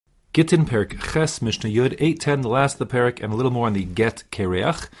Gittin Perik Ches Mishnah Yud 8:10, the last of the Perik, and a little more on the get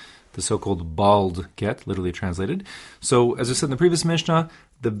kereach, the so-called bald get, literally translated. So, as I said in the previous Mishnah,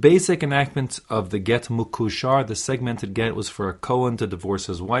 the basic enactment of the get mukushar, the segmented get, was for a Kohen to divorce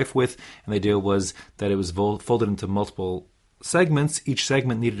his wife with, and the idea was that it was folded into multiple segments. Each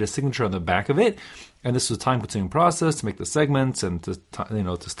segment needed a signature on the back of it, and this was a time-consuming process to make the segments and to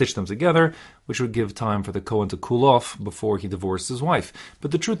stitch them together, which would give time for the Kohen to cool off before he divorced his wife.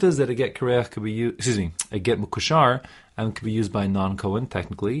 But the truth is that a get kereach could be a get mukushar, and could be used by a non-Kohen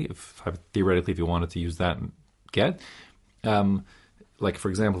technically, theoretically, if you wanted to use that get. Like, for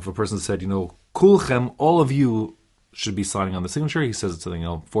example, if a person said, kulchem, all of you should be signing on the signature, he says it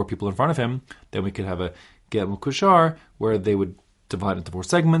to 4 people in front of him, then we could have a get mukushar, where they would divide into 4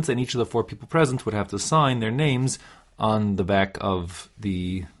 segments, and each of the 4 people present would have to sign their names on the back of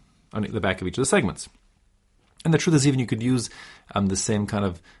each of the segments. And the truth is, even you could use the same kind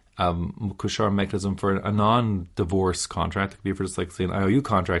of mukushar mechanism for a non-divorce contract. It could be for just like, say, an IOU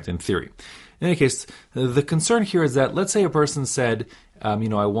contract in theory. In any case, the concern here is that, let's say a person said, I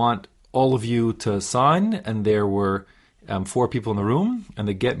want all of you to sign, and there were 4 people in the room, and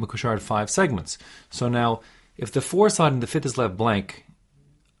the get mukushar had 5 segments. So now, if the 4 side and the 5th is left blank,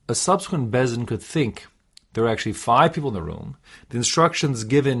 a subsequent bezin could think there are actually 5 people in the room. The instructions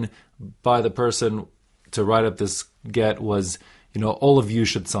given by the person to write up this get was, all of you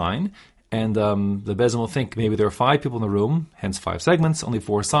should sign, and the bezin will think maybe there are 5 people in the room, hence 5 segments, only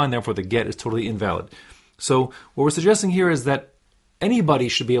 4 sign, therefore the get is totally invalid. So what we're suggesting here is that anybody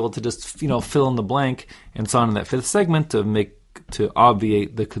should be able to just, fill in the blank and sign in that 5th segment to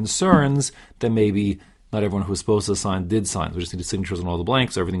obviate the concerns that maybe not everyone who was supposed to sign did sign. We just need signatures on all the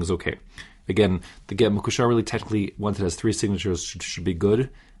blanks, so everything is okay. Again, the get mukushar really technically, once it has 3 signatures, should be good,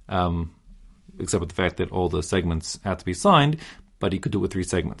 except with the fact that all the segments have to be signed, but you could do it with 3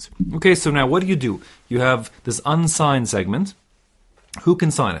 segments. Okay, so now what do? You have this unsigned segment. Who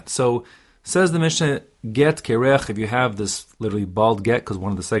can sign it? So, says the Mishnah, get kereach, if you have this literally bald get, because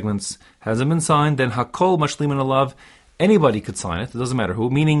one of the segments hasn't been signed, then hakol mashlimin alav, anybody could sign it, it doesn't matter who,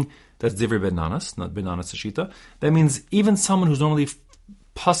 meaning that's divrei benanas, not benanas ashita. That means even someone who's normally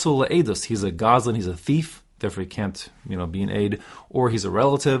pasul le'edus, he's a gazlan, he's a thief, therefore he can't, be an aid, or he's a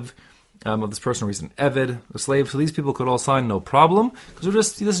relative of this person, or he's an eved, a slave. So these people could all sign, no problem, because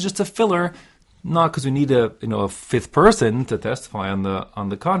this is just a filler, not because we need a 5th person to testify on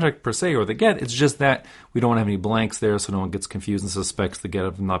the contract per se or the get. It's just that we don't have any blanks there, so no one gets confused and suspects the get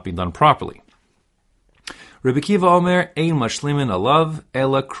of not being done properly. Rebbe Kiva Omer, ein mashlimin alav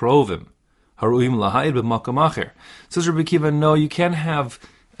ela krovim haruim lahayid b'makam acher. Says Rebbe Kiva, no, you can't have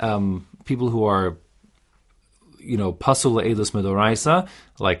people who are pasul le'edus medoraisa,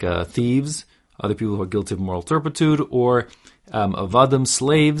 like thieves, other people who are guilty of moral turpitude, or avadim,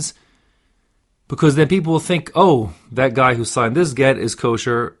 slaves, because then people will think, oh, that guy who signed this get is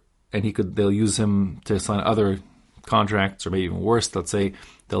kosher, and they'll use him to sign other contracts, or maybe even worse, let's say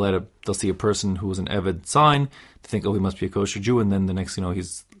they'll see a person who was an eved sign, to think, oh, he must be a kosher Jew, and then the next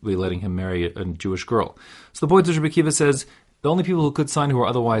he's really letting him marry a Jewish girl. So the point is, Rebbe Kiva says, the only people who could sign who are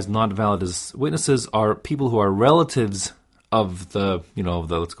otherwise not valid as witnesses are people who are relatives of the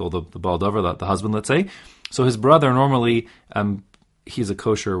let's call the baldover, the husband, let's say. So his brother normally, he's a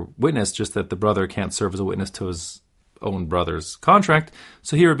kosher witness, just that the brother can't serve as a witness to his own brother's contract.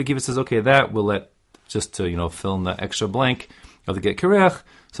 So here Rebbe Kiva says, okay, that we'll let just to fill in the extra blank of the get kereach,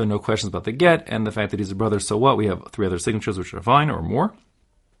 so no questions about the get, and the fact that he's a brother, so what? We have 3 other signatures which are fine, or more.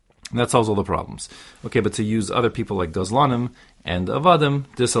 And that solves all the problems. Okay, but to use other people like gazlanim and avadim,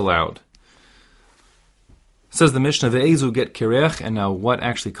 disallowed. Says the Mishnah, ve'ezu get kereach, and now what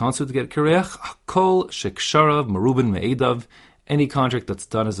actually constitutes get kereach? Kol sheksharav marubin me'edav, any contract that's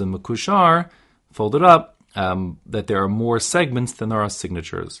done as a mekushar, folded up, that there are more segments than there are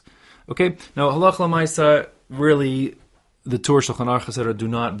signatures. Okay, now halacha l'maisa, really, the Torah Shulchan Aruch, etc., do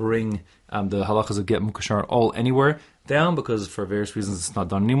not bring the halachas of get mukushar all anywhere down, because for various reasons it's not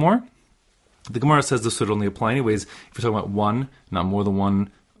done anymore. The Gemara says this would only apply anyways if you're talking about one, not more than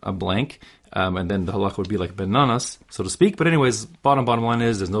one blank, and then the halacha would be like bananas, so to speak. But anyways, bottom line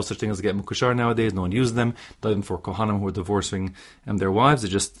is there's no such thing as a get mukushar nowadays. No one uses them, not even for kohanim who are divorcing their wives.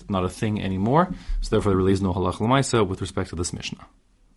 It's just not a thing anymore. So therefore there really is no halacha l'maisa with respect to this Mishnah.